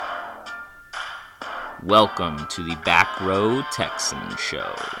Welcome to the Back Row Texans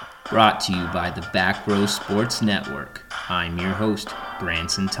Show. Brought to you by the Back Row Sports Network. I'm your host,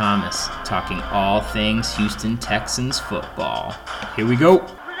 Branson Thomas, talking all things Houston Texans football. Here we go.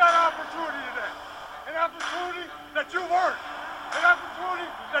 We got an opportunity today. An opportunity that you've earned. An opportunity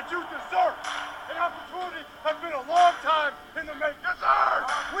that you deserve. An opportunity that's been a long time in the making. Yes, sir!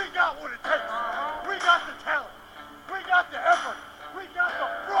 We got what it takes. We got the talent. We got the effort. We got the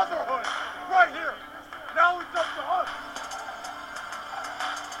brotherhood right here. Now it's up to us.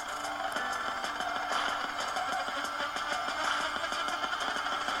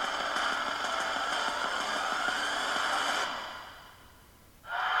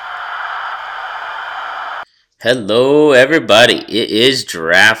 Hello, everybody. It is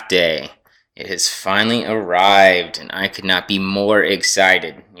draft day. It has finally arrived, and I could not be more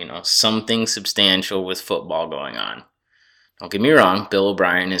excited. Something substantial with football going on. Don't get me wrong, Bill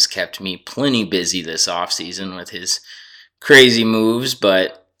O'Brien has kept me plenty busy this offseason with his crazy moves,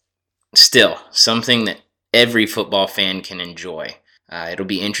 but still, something that every football fan can enjoy. It'll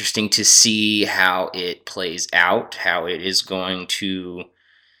be interesting to see how it plays out, how it is going to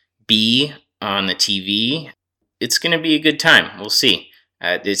be on the TV. It's going to be a good time. We'll see.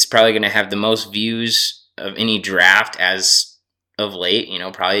 It's probably going to have the most views of any draft as of late,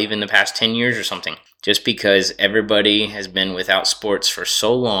 probably even the past 10 years or something. Just because everybody has been without sports for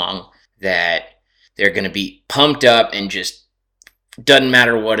so long that they're going to be pumped up and just doesn't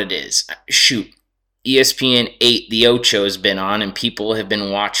matter what it is. Shoot, ESPN 8, the Ocho has been on and people have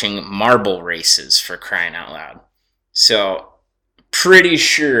been watching marble races for crying out loud. So, pretty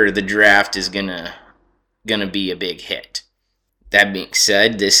sure the draft is gonna be a big hit. That being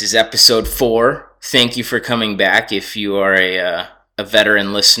said, this is episode 4. Thank you for coming back if you are a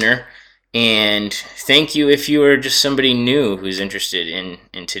veteran listener. And thank you if you are just somebody new who's interested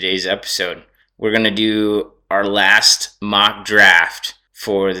in today's episode. We're going to do our last mock draft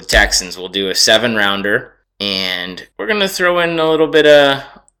for the Texans. We'll do a 7-rounder, and we're going to throw in a little bit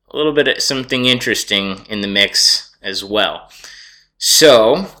of something interesting in the mix as well.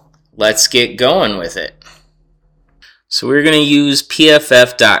 So, let's get going with it. So we're going to use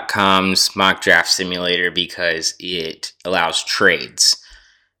PFF.com's mock draft simulator because it allows trades.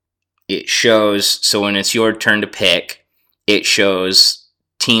 It shows, so when it's your turn to pick, it shows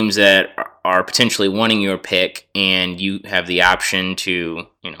teams that are potentially wanting your pick, and you have the option to,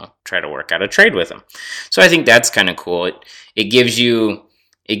 try to work out a trade with them. So I think that's kind of cool. It gives you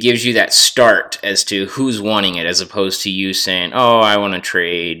that start as to who's wanting it, as opposed to you saying, "Oh, I want to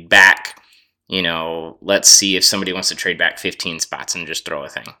trade back. Let's see if somebody wants to trade back 15 spots and just throw a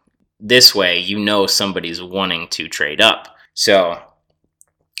thing." This way, somebody's wanting to trade up. So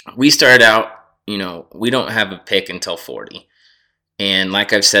we start out, we don't have a pick until 40. And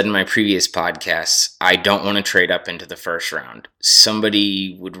like I've said in my previous podcasts, I don't want to trade up into the first round.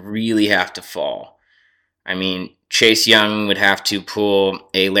 Somebody would really have to fall. I mean, Chase Young would have to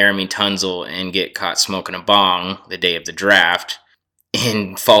pull a Laramie Tunzel and get caught smoking a bong the day of the draft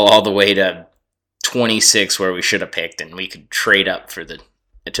and fall all the way to 26 where we should have picked, and we could trade up to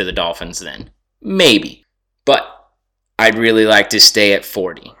the Dolphins then. Maybe. But I'd really like to stay at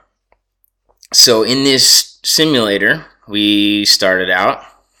 40. So in this simulator, we started out.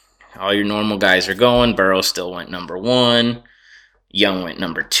 All your normal guys are going. Burrow still went number 1. Young went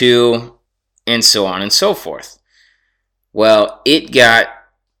number 2. And so on and so forth. Well, it got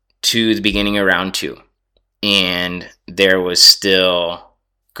to the beginning of round 2. And there was still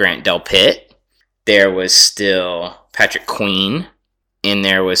Grant Delpit. There was still Patrick Queen. And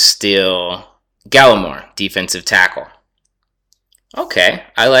there was still Gallimore, defensive tackle. Okay,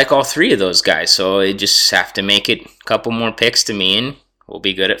 I like all 3 of those guys, so I just have to make it a couple more picks to me, and we'll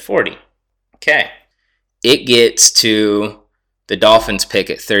be good at 40. Okay, it gets to the Dolphins pick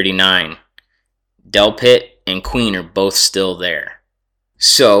at 39. Delpit and Queen are both still there.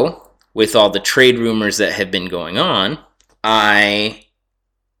 So, with all the trade rumors that have been going on, I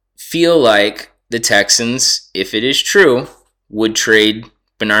feel like the Texans, if it is true, would trade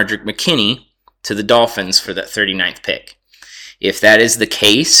Benardrick McKinney to the Dolphins for that 39th pick. If that is the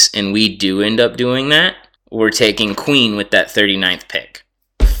case, and we do end up doing that, we're taking Queen with that 39th pick.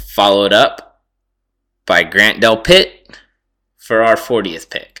 Followed up by Grant Delpit for our 40th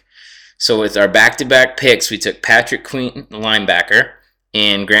pick. So with our back-to-back picks, we took Patrick Queen, the linebacker,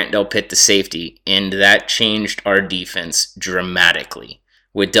 and Grant Delpit, the safety, and that changed our defense dramatically.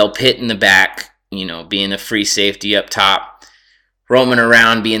 With Delpit in the back, being a free safety up top, roaming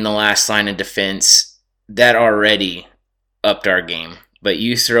around, being the last line of defense, that already upped our game. But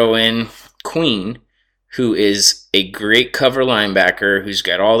you throw in Queen, who is a great cover linebacker who's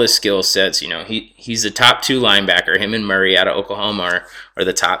got all the skill sets. He's the top 2 linebacker. Him and Murray out of Oklahoma are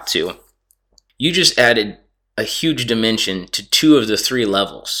the top 2. You just added a huge dimension to 2 of the 3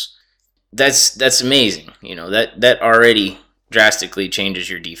 levels. That's amazing. That already drastically changes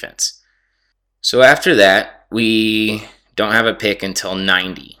your defense. So after that, we don't have a pick until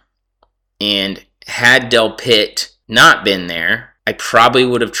 90. And had Del Pitt not been there, I probably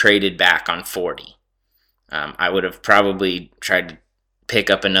would have traded back on 40. I would have probably tried to pick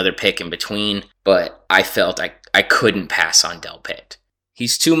up another pick in between, but I felt I couldn't pass on Del Pitt.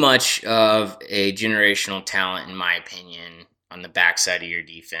 He's too much of a generational talent, in my opinion, on the backside of your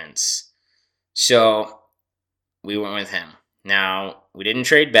defense. So we went with him. Now, we didn't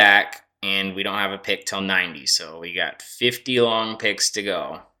trade back, and we don't have a pick till 90, so we got 50 long picks to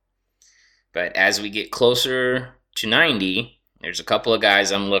go. But as we get closer to 90, there's a couple of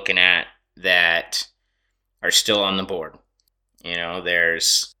guys I'm looking at that are still on the board.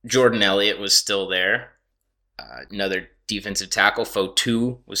 There's Jordan Elliott was still there. Another defensive tackle,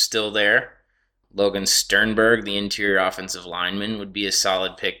 Fotu, was still there. Logan Sternberg, the interior offensive lineman, would be a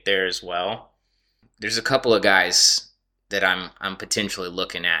solid pick there as well. There's a couple of guys that I'm potentially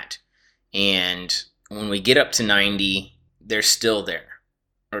looking at. And when we get up to 90, they're still there.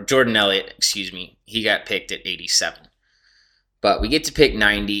 Or Jordan Elliott, he got picked at 87. But we get to pick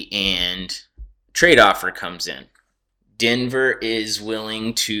 90 and trade offer comes in. Denver is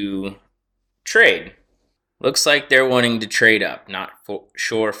willing to trade. Looks like they're wanting to trade up. Not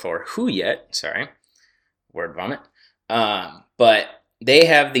sure for who yet. Sorry. Word vomit. But they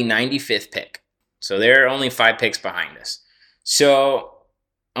have the 95th pick. So they're only 5 picks behind us. So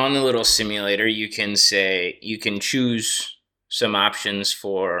on the little simulator, you can choose some options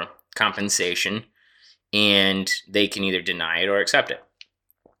for compensation, and they can either deny it or accept it.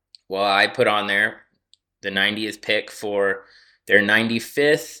 Well, I put on there the 90th pick for their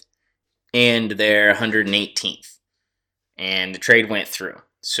 95th and their 118th. And the trade went through.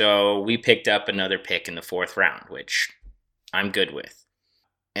 So we picked up another pick in the 4th round, which I'm good with.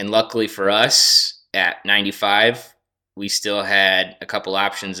 And luckily for us, at 95, we still had a couple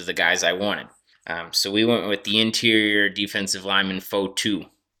options of the guys I wanted. So we went with the interior defensive lineman Fotu.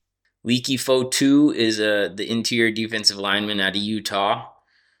 Leaky Fotu is the interior defensive lineman out of Utah.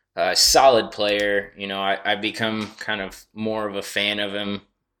 Solid player. I've become kind of more of a fan of him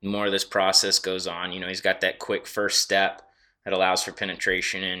the more this process goes on. He's got that quick first step that allows for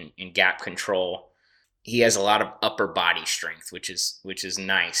penetration and gap control. He has a lot of upper body strength, which is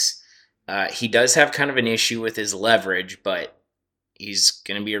nice. He does have kind of an issue with his leverage, but he's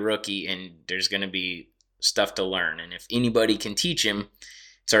going to be a rookie, and there's going to be stuff to learn. And if anybody can teach him,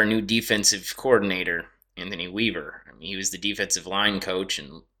 it's our new defensive coordinator, Anthony Weaver. He was the defensive line coach,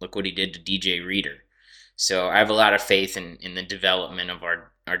 and look what he did to DJ Reader. So I have a lot of faith in the development of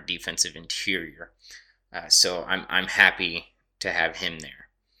our defensive interior. So I'm happy to have him there.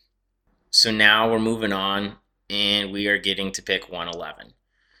 So now we're moving on, and we are getting to pick 111.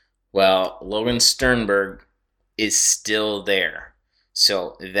 Well, Logan Sternberg is still there.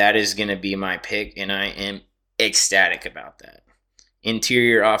 So that is going to be my pick, and I am ecstatic about that.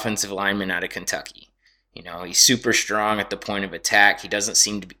 Interior offensive lineman out of Kentucky. He's super strong at the point of attack. He doesn't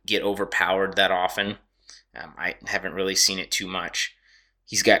seem to get overpowered that often. I haven't really seen it too much.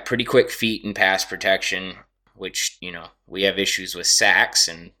 He's got pretty quick feet in pass protection, which, we have issues with sacks,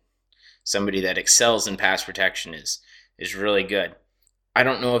 and somebody that excels in pass protection is really good. I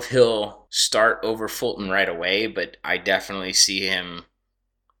don't know if he'll start over Fulton right away, but I definitely see him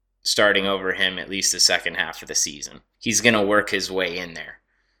starting over him at least the second half of the season. He's going to work his way in there.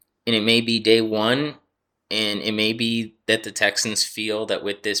 And it may be day one, and it may be that the Texans feel that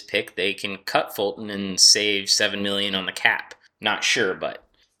with this pick, they can cut Fulton and save $7 million on the cap. Not sure, but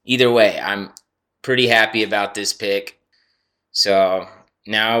either way, I'm pretty happy about this pick. So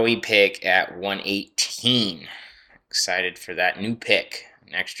now we pick at 118. Excited for that new pick,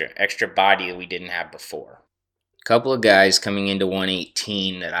 an extra body that we didn't have before. A couple of guys coming into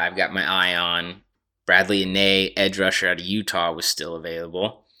 118 that I've got my eye on. Bradley Anae, edge rusher out of Utah, was still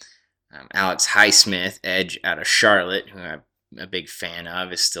available. Alex Highsmith, edge out of Charlotte, who I'm a big fan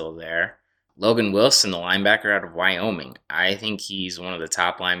of, is still there. Logan Wilson, the linebacker out of Wyoming. I think he's one of the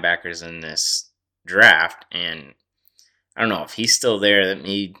top linebackers in this draft, and I don't know if he's still there. That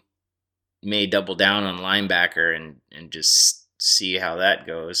may double down on linebacker and just see how that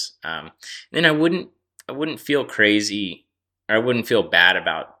goes. Then I wouldn't feel crazy, or I wouldn't feel bad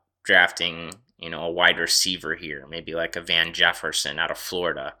about drafting, a wide receiver here, maybe like a Van Jefferson out of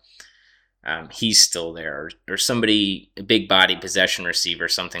Florida. He's still there, or somebody, a big body possession receiver,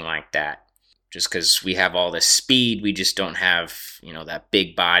 something like that. just because we have all this speed. We just don't have, that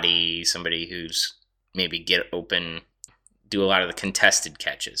big body, somebody who's maybe get open, do a lot of the contested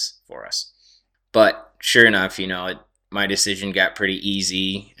catches for us. But sure enough, my decision got pretty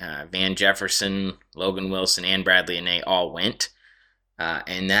easy. Van Jefferson, Logan Wilson, and Bradley Anae all went.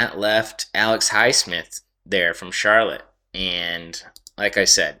 And that left Alex Highsmith there from Charlotte. And like I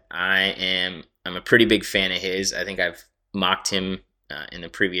said, I'm a pretty big fan of his. I think I've mocked him in the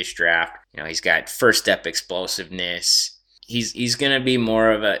previous draft. He's got first step explosiveness. He's going to be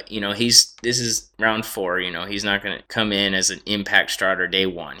more of a, this is round 4, he's not going to come in as an impact starter day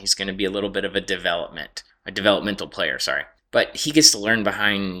 1. He's going to be a little bit of a developmental player, sorry. But he gets to learn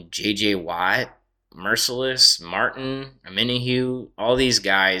behind J.J. Watt, Merciless, Martin, Aminihu. All these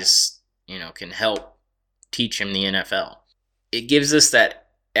guys, can help teach him the NFL. It gives us that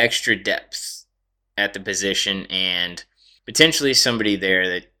extra depth at the position and potentially somebody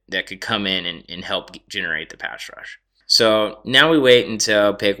there that could come in and help generate the pass rush. So now we wait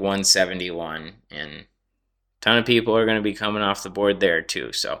until pick 171, and a ton of people are going to be coming off the board there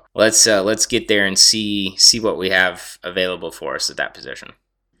too. So let's get there and see what we have available for us at that position.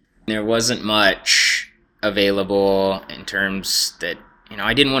 There wasn't much available in terms that,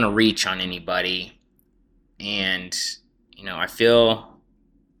 I didn't want to reach on anybody. And, I feel,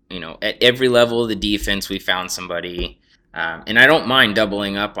 at every level of the defense, we found somebody. And I don't mind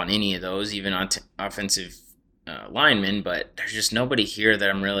doubling up on any of those, even on offensive linemen, but there's just nobody here that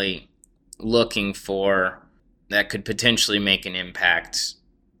I'm really looking for that could potentially make an impact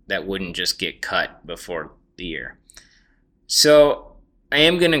that wouldn't just get cut before the year. So I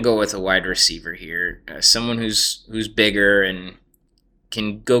am going to go with a wide receiver here, someone who's bigger and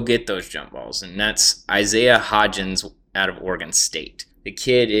can go get those jump balls, and that's Isaiah Hodgins out of Oregon State. The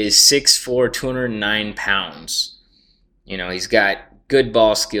kid is 6'4", 209 pounds. He's got good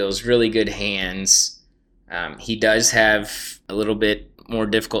ball skills, really good hands. He does have a little bit more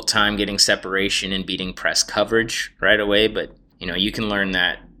difficult time getting separation and beating press coverage right away, but you can learn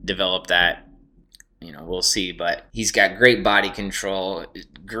that, develop that. We'll see. But he's got great body control,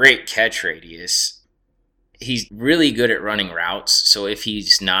 great catch radius. He's really good at running routes, so if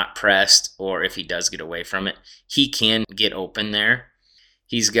he's not pressed or if he does get away from it, he can get open there.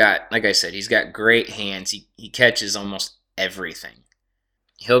 He's got, like I said, he's got great hands. He catches almost everything.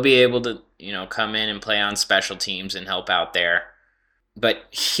 He'll be able to, come in and play on special teams and help out there. But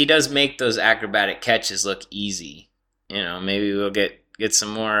he does make those acrobatic catches look easy. Maybe we'll get some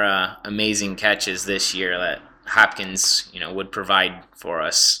more amazing catches this year that Hopkins, would provide for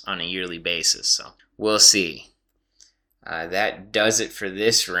us on a yearly basis. So we'll see. That does it for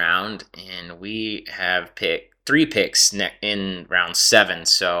this round, and we have picked 3 picks in round 7.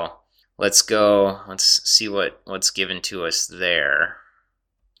 So let's go. Let's see what's given to us there.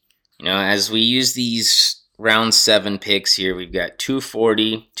 As we use these round 7 picks here, we've got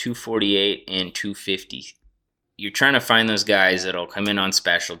 240, 248, and 250. You're trying to find those guys that'll come in on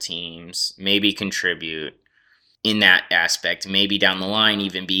special teams, maybe contribute in that aspect, maybe down the line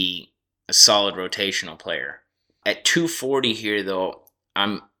even be a solid rotational player. At 240 here, though,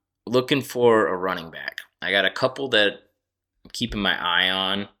 I'm looking for a running back. I got a couple that I'm keeping my eye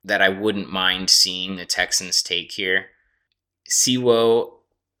on that I wouldn't mind seeing the Texans take here. Siwo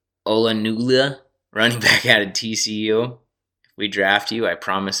Olanula, running back out of TCU. If we draft you, I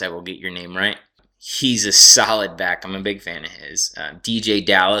promise I will get your name right. He's a solid back. I'm a big fan of his. DJ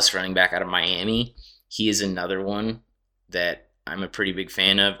Dallas, running back out of Miami. He is another one that I'm a pretty big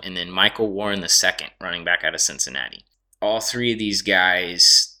fan of. And then Michael Warren II, running back out of Cincinnati. All 3 of these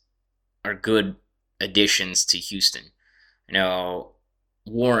guys are good additions to Houston.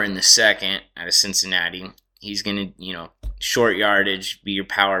 Warren II out of Cincinnati, he's going to, short yardage, be your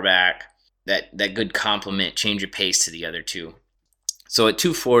power back, that good complement, change of pace to the other 2. So at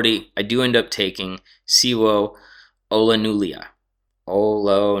 240, I do end up taking Siwo Olanula,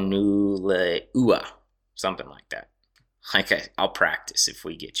 something like that. I'll practice if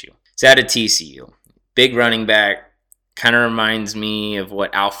we get you. It's out of TCU. Big running back, kind of reminds me of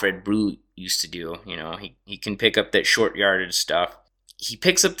what Alfred Brew used to do. He can pick up that short yardage stuff. He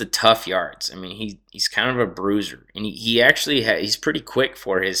picks up the tough yards. I mean, he's kind of a bruiser, and he actually he's pretty quick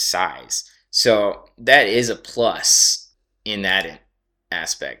for his size. So that is a plus in that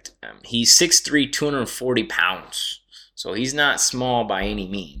aspect. He's 6'3", 240 pounds, so he's not small by any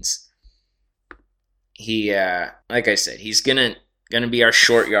means. He, like I said, he's gonna be our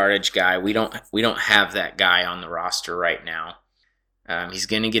short yardage guy. We don't have that guy on the roster right now. He's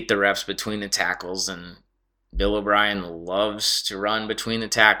gonna get the reps between the tackles, and Bill O'Brien loves to run between the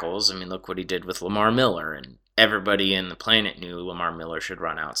tackles. I mean, look what he did with Lamar Miller, and everybody in the planet knew Lamar Miller should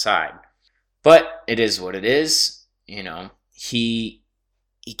run outside. But it is what it is. He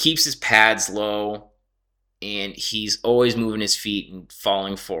keeps his pads low, and he's always moving his feet and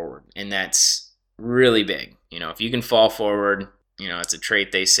falling forward, and that's really big. If you can fall forward, it's a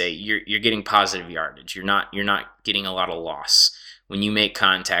trait they say you're getting positive yardage. You're not getting a lot of loss. When you make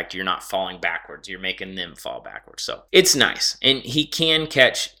contact, you're not falling backwards. You're making them fall backwards. So it's nice, and he can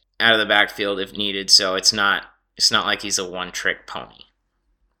catch out of the backfield if needed. So it's not like he's a one-trick pony.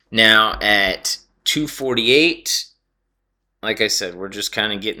 Now at 248, like I said, we're just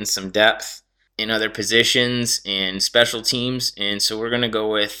kind of getting some depth in other positions and special teams, and so we're going to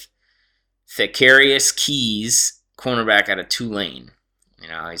go with Thacarius Keys, cornerback out of Tulane.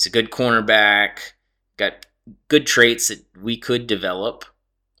 He's a good cornerback, got good traits that we could develop.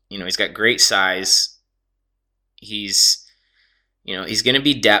 He's got great size. He's going to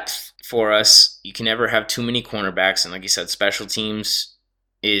be depth for us. You can never have too many cornerbacks, and like you said, special teams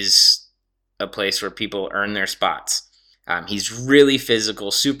is a place where people earn their spots. He's really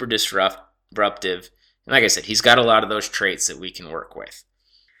physical, super disruptive, and like I said, he's got a lot of those traits that we can work with.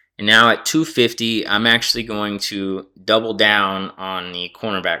 And now at 250, I'm actually going to double down on the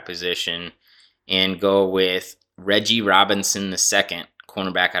cornerback position and go with Reggie Robinson II,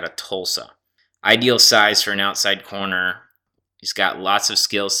 cornerback out of Tulsa. Ideal size for an outside corner. He's got lots of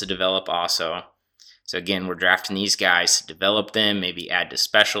skills to develop also. So again, we're drafting these guys to develop them, maybe add to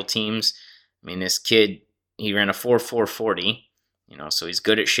special teams. This kid, he ran a 4.440, so he's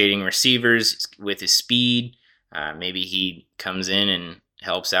good at shading receivers with his speed. Maybe he comes in and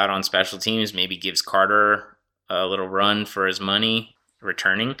helps out on special teams, maybe gives Carter a little run for his money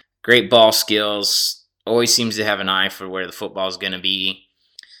returning. Great ball skills, always seems to have an eye for where the football is going to be.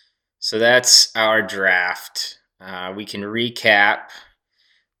 So that's our draft. We can recap.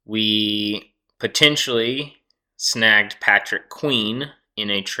 We potentially snagged Patrick Queen in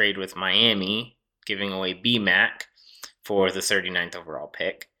a trade with Miami, giving away BMAC for the 39th overall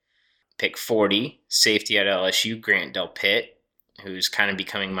pick. Pick 40, safety at LSU, Grant Delpit, who's kind of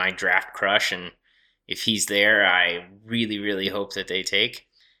becoming my draft crush, and if he's there, I really, really hope that they take.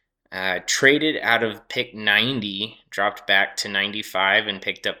 Traded out of pick 90, dropped back to 95 and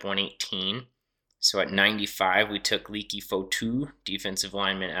picked up 118. So at 95, we took Leaky Fotu, defensive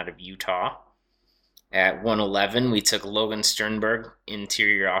lineman out of Utah. At 111, we took Logan Sternberg,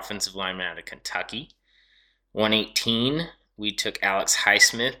 interior offensive lineman out of Kentucky. 118, we took Alex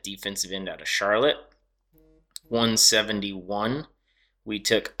Highsmith, defensive end out of Charlotte. 171, we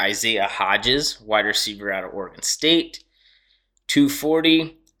took Isaiah Hodges, wide receiver out of Oregon State.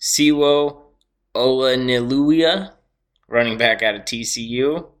 240, Siwo Olaniluia, running back out of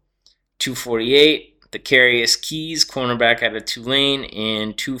TCU. 248, Thacarius Keys, cornerback out of Tulane.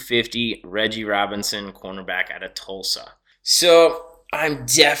 And 250, Reggie Robinson, cornerback out of Tulsa. So I'm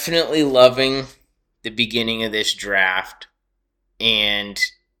definitely loving the beginning of this draft. And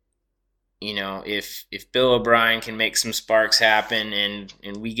if Bill O'Brien can make some sparks happen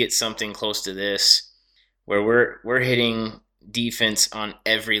and we get something close to this, where we're hitting defense on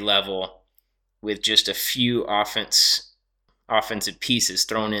every level with just a few offensive pieces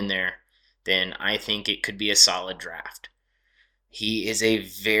thrown in there, then I think it could be a solid draft. He is a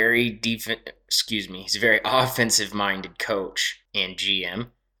very he's a very offensive-minded coach and GM.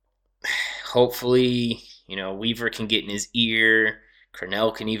 Hopefully, Weaver can get in his ear.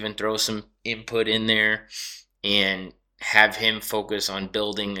 Cornell can even throw some input in there and have him focus on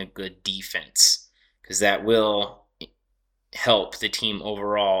building a good defense, because that will help the team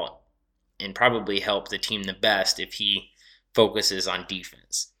overall and probably help the team the best if he focuses on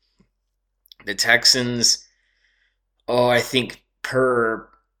defense. The Texans, I think per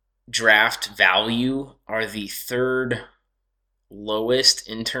draft value are the third lowest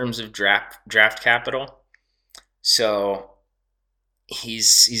in terms of draft capital. So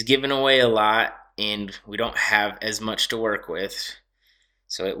he's given away a lot, and we don't have as much to work with.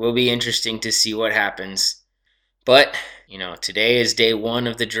 So it will be interesting to see what happens. But, today is day one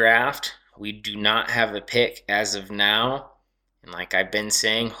of the draft. We do not have a pick as of now. And like I've been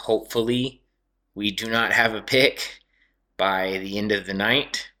saying, hopefully we do not have a pick by the end of the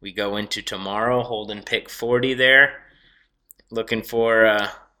night. We go into tomorrow holding pick 40 there. Looking for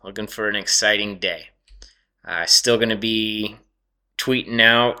an exciting day. Still going to be tweeting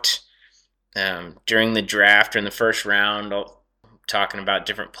out during the draft or in the first round, talking about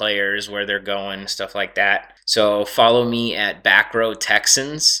different players, where they're going, stuff like that. So follow me at Back Row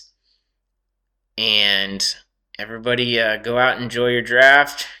Texans. And everybody go out and enjoy your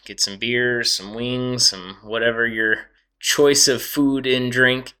draft. Get some beers, some wings, some whatever your choice of food and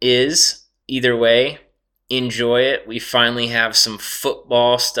drink is. Either way, enjoy it. We finally have some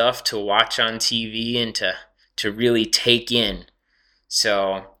football stuff to watch on TV and to really take in.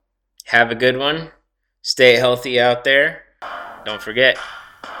 So have a good one. Stay healthy out there. Don't forget,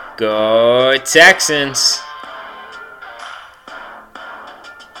 go Texans!